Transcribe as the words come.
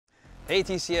Hey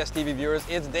TCS TV viewers,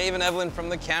 it's Dave and Evelyn from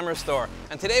the Camera Store,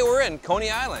 and today we're in Coney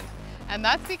Island. And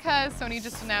that's because Sony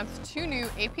just announced two new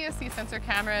APS-C sensor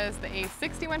cameras, the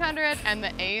A6100 and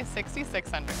the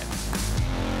A6600.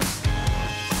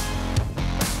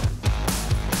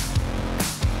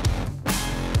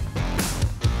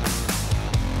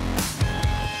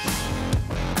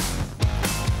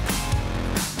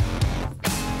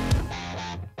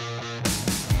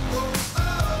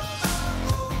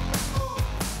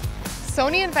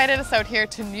 Sony invited us out here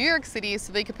to New York City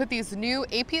so they could put these new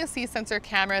APS-C sensor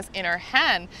cameras in our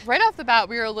hand. Right off the bat,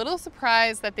 we were a little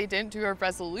surprised that they didn't do a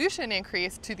resolution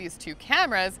increase to these two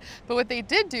cameras, but what they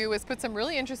did do was put some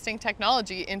really interesting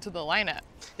technology into the lineup.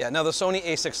 Yeah, now the Sony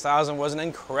A6000 was an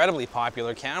incredibly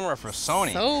popular camera for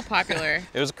Sony. So popular.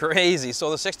 It was crazy. So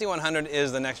the 6100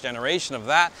 is the next generation of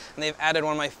that, and they've added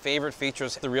one of my favorite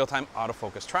features, the real-time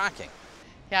autofocus tracking.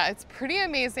 Yeah, it's pretty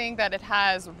amazing that it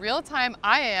has real-time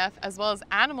IAF as well as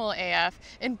animal AF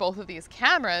in both of these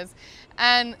cameras.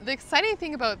 And the exciting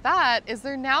thing about that is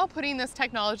they're now putting this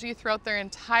technology throughout their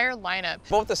entire lineup.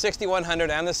 Both the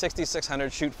 6100 and the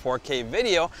 6600 shoot 4K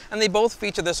video, and they both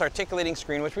feature this articulating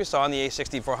screen, which we saw in the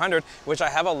A6400, which I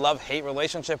have a love-hate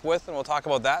relationship with, and we'll talk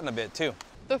about that in a bit too.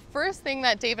 The first thing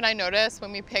that Dave and I noticed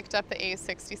when we picked up the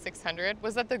A6600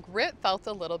 was that the grip felt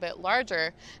a little bit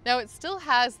larger. Now it still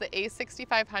has the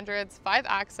A6500's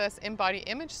 5-axis in-body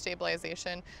image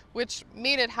stabilization, which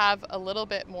made it have a little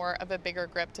bit more of a bigger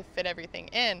grip to fit everything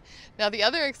in. Now the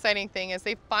other exciting thing is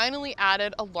they finally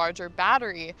added a larger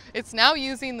battery. It's now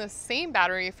using the same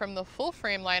battery from the full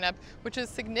frame lineup, which is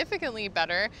significantly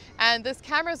better, and this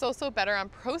camera is also better on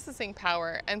processing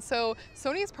power. And so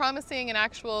Sony's promising an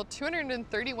actual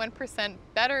 231%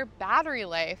 better battery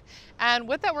life, and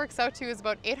what that works out to is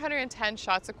about 810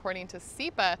 shots according to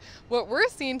SEPA. What we're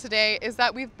seeing today is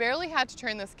that we've barely had to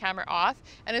turn this camera off,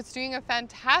 and it's doing a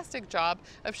fantastic job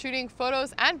of shooting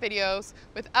photos and videos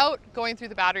without going through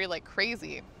the battery like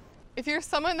crazy. If you're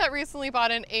someone that recently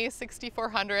bought an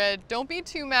A6400, don't be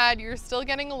too mad, you're still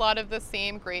getting a lot of the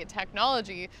same great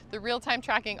technology. The real-time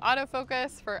tracking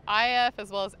autofocus for IF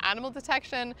as well as animal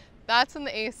detection, that's in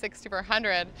the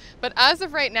A6400. But as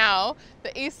of right now, the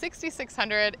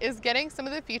A6600 is getting some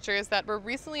of the features that were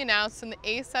recently announced in the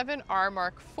A7R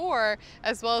Mark IV,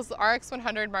 as well as the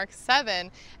RX100 Mark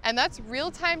VII, and that's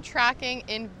real-time tracking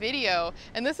in video.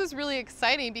 And this is really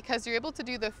exciting because you're able to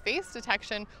do the face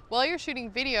detection while you're shooting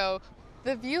video.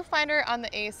 The viewfinder on the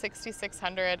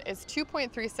A6600 is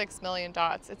 2.36 million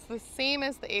dots. It's the same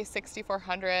as the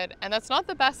A6400, and that's not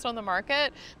the best on the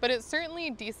market, but it's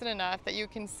certainly decent enough that you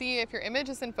can see if your image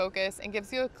is in focus and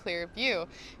gives you a clear view.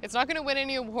 It's not going to win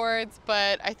any awards,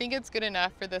 but I think it's good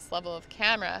enough for this level of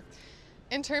camera.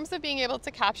 In terms of being able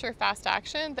to capture fast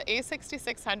action, the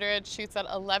A6600 shoots at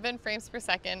 11 frames per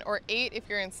second, or 8 if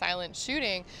you're in silent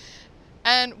shooting.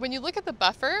 And when you look at the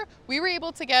buffer, we were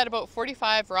able to get about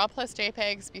 45 RAW plus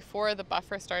JPEGs before the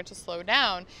buffer started to slow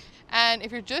down. And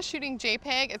if you're just shooting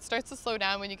JPEG, it starts to slow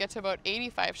down when you get to about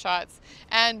 85 shots.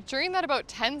 And during that about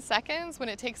 10 seconds, when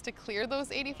it takes to clear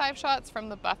those 85 shots from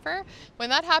the buffer, when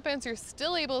that happens, you're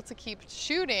still able to keep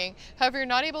shooting. However, you're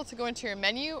not able to go into your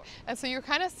menu. And so you're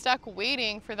kind of stuck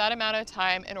waiting for that amount of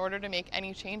time in order to make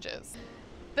any changes.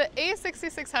 The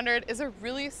A6600 is a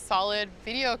really solid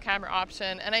video camera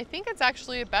option, and I think it's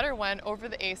actually a better one over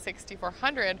the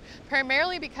A6400,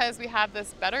 primarily because we have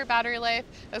this better battery life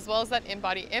as well as that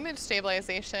in-body image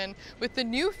stabilization with the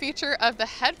new feature of the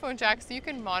headphone jack so you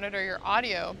can monitor your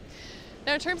audio.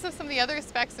 Now in terms of some of the other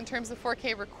specs in terms of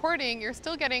 4K recording, you're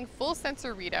still getting full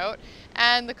sensor readout,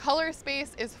 and the color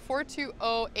space is 420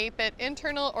 8-bit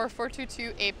internal or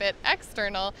 422 8-bit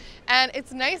external. And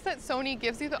it's nice that Sony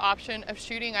gives you the option of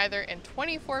shooting either in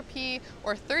 24p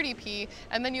or 30p,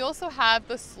 and then you also have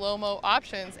the slow-mo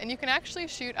options, and you can actually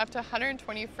shoot up to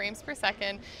 120 frames per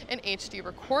second in HD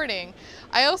recording.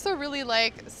 I also really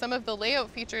like some of the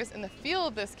layout features in the feel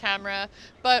of this camera,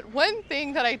 but one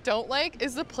thing that I don't like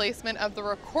is the placement of the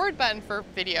record button for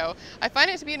video. I find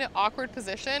it to be in an awkward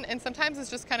position, and sometimes it's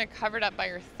just kind of covered up by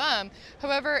your thumb.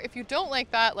 However, if you don't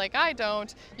like that, like I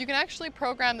don't, you can actually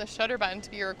program the shutter button to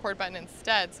be your record button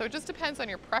instead. So it just depends on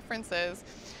your preferences.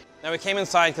 Now we came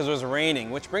inside because it was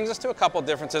raining, which brings us to a couple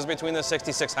differences between the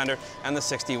 6600 and the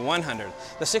 6100.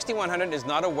 The 6100 is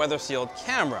not a weather-sealed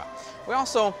camera. We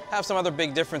also have some other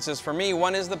big differences for me.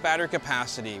 One is the battery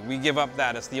capacity. We give up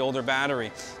that, it's the older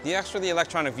battery. The extra, the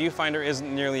electronic viewfinder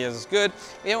isn't nearly as good.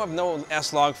 We don't have no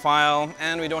S-log file,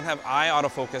 and we don't have eye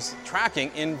autofocus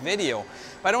tracking in video.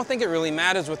 But I don't think it really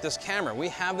matters with this camera. We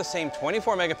have the same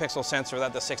 24 megapixel sensor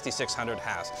that the 6600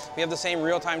 has. We have the same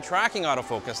real-time tracking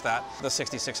autofocus that the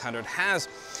 6600 has.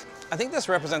 I think this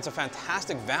represents a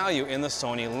fantastic value in the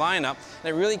Sony lineup,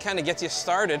 and it really kind of gets you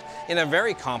started in a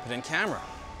very competent camera.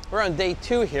 We're on day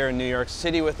 2 here in New York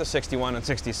City with the 61 and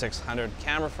 6600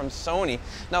 camera from Sony.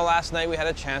 Now last night we had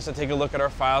a chance to take a look at our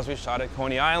files we shot at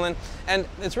Coney Island, and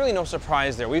it's really no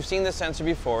surprise there. We've seen this sensor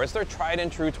before. It's their tried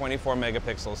and true 24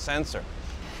 megapixel sensor.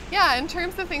 Yeah, in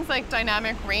terms of things like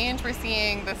dynamic range, we're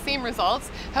seeing the same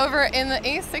results. However, in the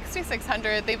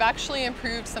A6600, they've actually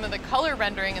improved some of the color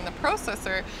rendering in the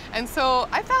processor. And so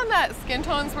I found that skin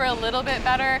tones were a little bit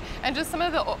better, and just some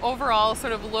of the overall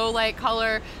sort of low light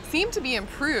color seemed to be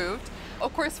improved.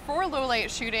 Of course, for low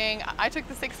light shooting, I took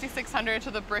the 6600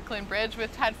 to the Brooklyn Bridge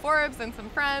with Ted Forbes and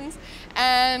some friends,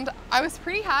 and I was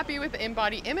pretty happy with the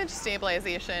in-body image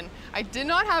stabilization. I did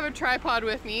not have a tripod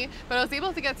with me, but I was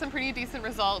able to get some pretty decent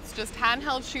results, just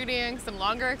handheld shooting, some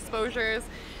longer exposures.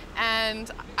 And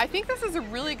I think this is a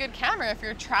really good camera if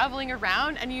you're traveling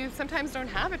around and you sometimes don't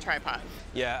have a tripod.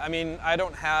 Yeah, I mean, I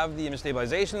don't have the image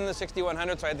stabilization in the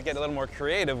 6100, so I had to get a little more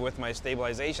creative with my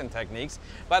stabilization techniques,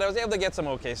 but I was able to get some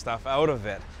okay stuff out of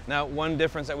it. Now, one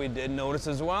difference that we did notice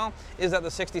as well is that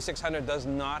the 6600 does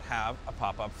not have a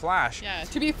pop-up flash. Yeah,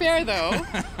 to be fair though,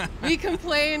 we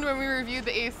complained when we reviewed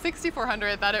the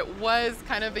A6400 that it was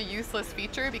kind of a useless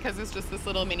feature because it's just this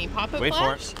little mini pop-up flash. Wait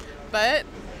for it. But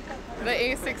the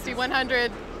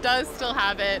A6100 does still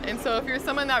have it, and so if you're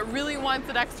someone that really wants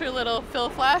an extra little fill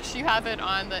flash, you have it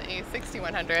on the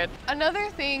A6100.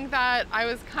 Another thing that I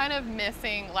was kind of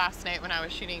missing last night when I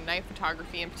was shooting night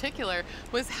photography in particular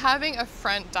was having a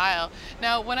front dial.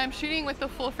 Now, when I'm shooting with the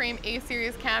full frame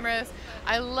A-series cameras,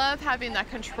 I love having that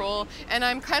control, and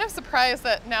I'm kind of surprised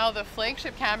that now the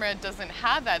flagship camera doesn't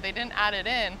have that. They didn't add it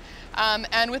in.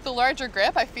 And with the larger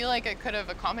grip, I feel like it could have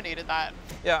accommodated that.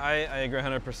 Yeah, I agree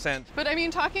 100%. But I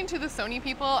mean, talking to the Sony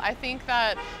people, I think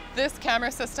that this camera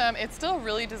system, it's still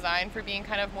really designed for being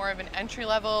kind of more of an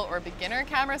entry-level or beginner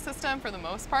camera system for the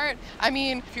most part. I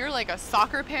mean, if you're like a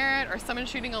soccer parent or someone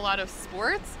shooting a lot of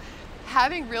sports,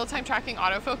 having real-time tracking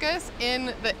autofocus in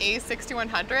the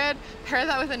A6100, pair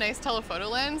that with a nice telephoto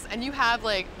lens, and you have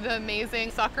like the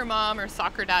amazing soccer mom or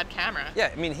soccer dad camera. Yeah,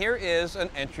 I mean, here is an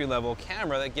entry-level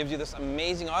camera that gives you this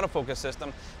amazing autofocus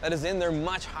system that is in their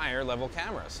much higher level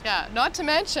cameras. Yeah, not to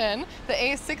mention the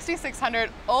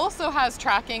A6600 also has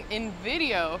tracking in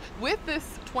video with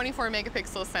this 24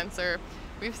 megapixel sensor.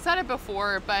 We've said it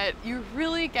before, but you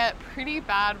really get pretty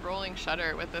bad rolling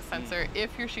shutter with this sensor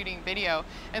if you're shooting video.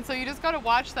 And so you just gotta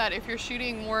watch that if you're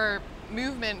shooting more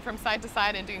movement from side to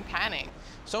side and doing panning.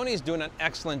 Sony is doing an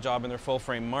excellent job in their full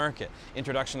frame market.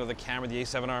 Introduction of the camera, the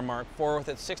A7R Mark IV with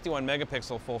its 61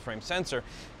 megapixel full frame sensor.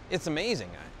 It's amazing,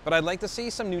 but I'd like to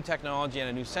see some new technology and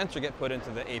a new sensor get put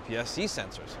into the APS-C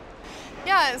sensors.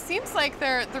 Yeah, it seems like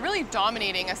they're really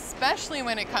dominating, especially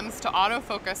when it comes to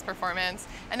autofocus performance.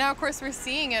 And now, of course, we're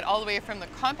seeing it all the way from the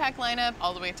compact lineup,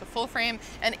 all the way to full frame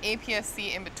and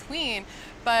APS-C in between.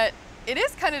 But it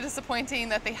is kind of disappointing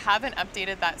that they haven't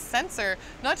updated that sensor,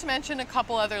 not to mention a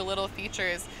couple other little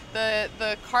features.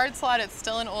 The card slot, it's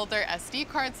still an older SD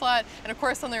card slot, and of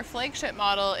course on their flagship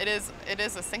model, it is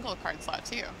a single card slot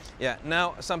too. Yeah,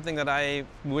 now something that I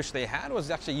wish they had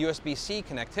was actually USB-C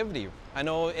connectivity. I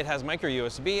know it has micro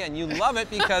USB, and you love it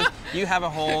because you have a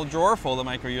whole drawer full of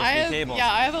micro USB cables.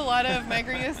 Yeah, I have a lot of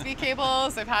micro USB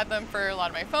cables. I've had them for a lot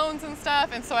of my phones and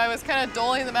stuff, and so I was kind of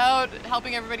doling them out,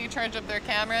 helping everybody charge up their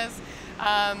cameras.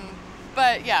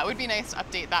 But yeah, it would be nice to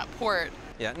update that port.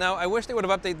 Yeah, now I wish they would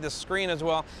have updated the screen as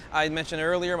well. I mentioned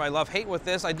earlier my love-hate with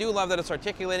this. I do love that it's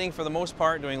articulating for the most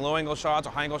part, doing low-angle shots or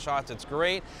high-angle shots, it's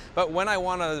great. But when I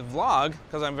want to vlog,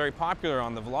 because I'm very popular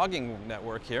on the vlogging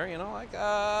network here, you know, like,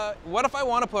 what if I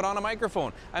want to put on a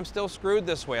microphone? I'm still screwed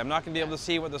this way. I'm not going to be able to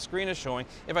see what the screen is showing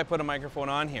if I put a microphone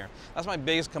on here. That's my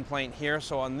biggest complaint here.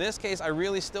 So on this case, I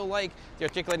really still like the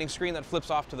articulating screen that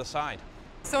flips off to the side.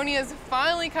 Sony has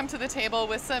finally come to the table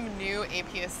with some new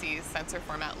APS-C sensor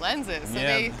format lenses. So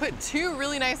they put two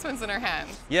really nice ones in our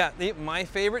hands. Yeah, my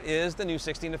favorite is the new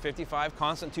 16-55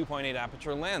 constant 2.8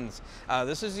 aperture lens.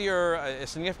 This is a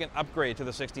significant upgrade to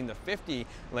the 16-50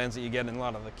 lens that you get in a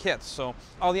lot of the kits. So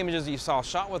all the images that you saw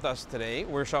shot with us today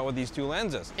were shot with these two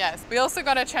lenses. Yes, we also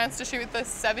got a chance to shoot the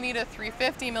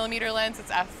 70-350 millimeter lens.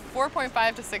 It's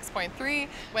f4.5 to 6.3.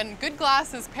 When good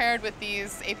glass is paired with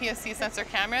these APS-C sensor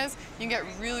cameras, you can get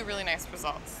really nice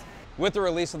results. With the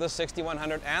release of the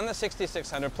 6100 and the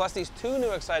 6600, plus these two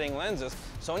new exciting lenses,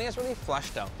 Sony has really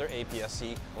fleshed out their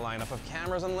APS-C lineup of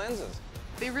cameras and lenses.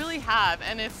 They really have,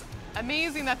 and it's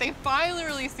amazing that they finally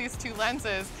released these two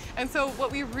lenses. And so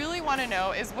what we really want to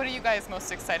know is, what are you guys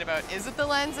most excited about? Is it the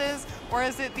lenses, or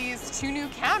is it these two new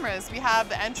cameras? We have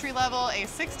the entry-level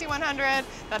A6100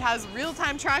 that has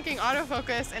real-time tracking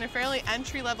autofocus and a fairly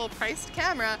entry-level priced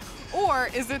camera, or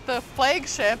is it the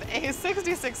flagship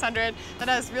A6600 that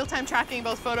has real-time tracking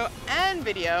both photo and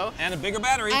video? And a bigger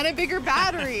battery. And a bigger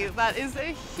battery. That is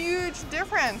a huge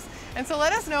difference. And so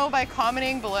let us know by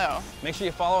commenting below. Make sure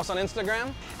you follow us on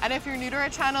Instagram. And if you're new to our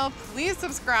channel, please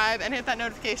subscribe and hit that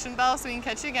notification bell so we can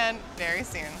catch you again very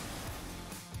soon.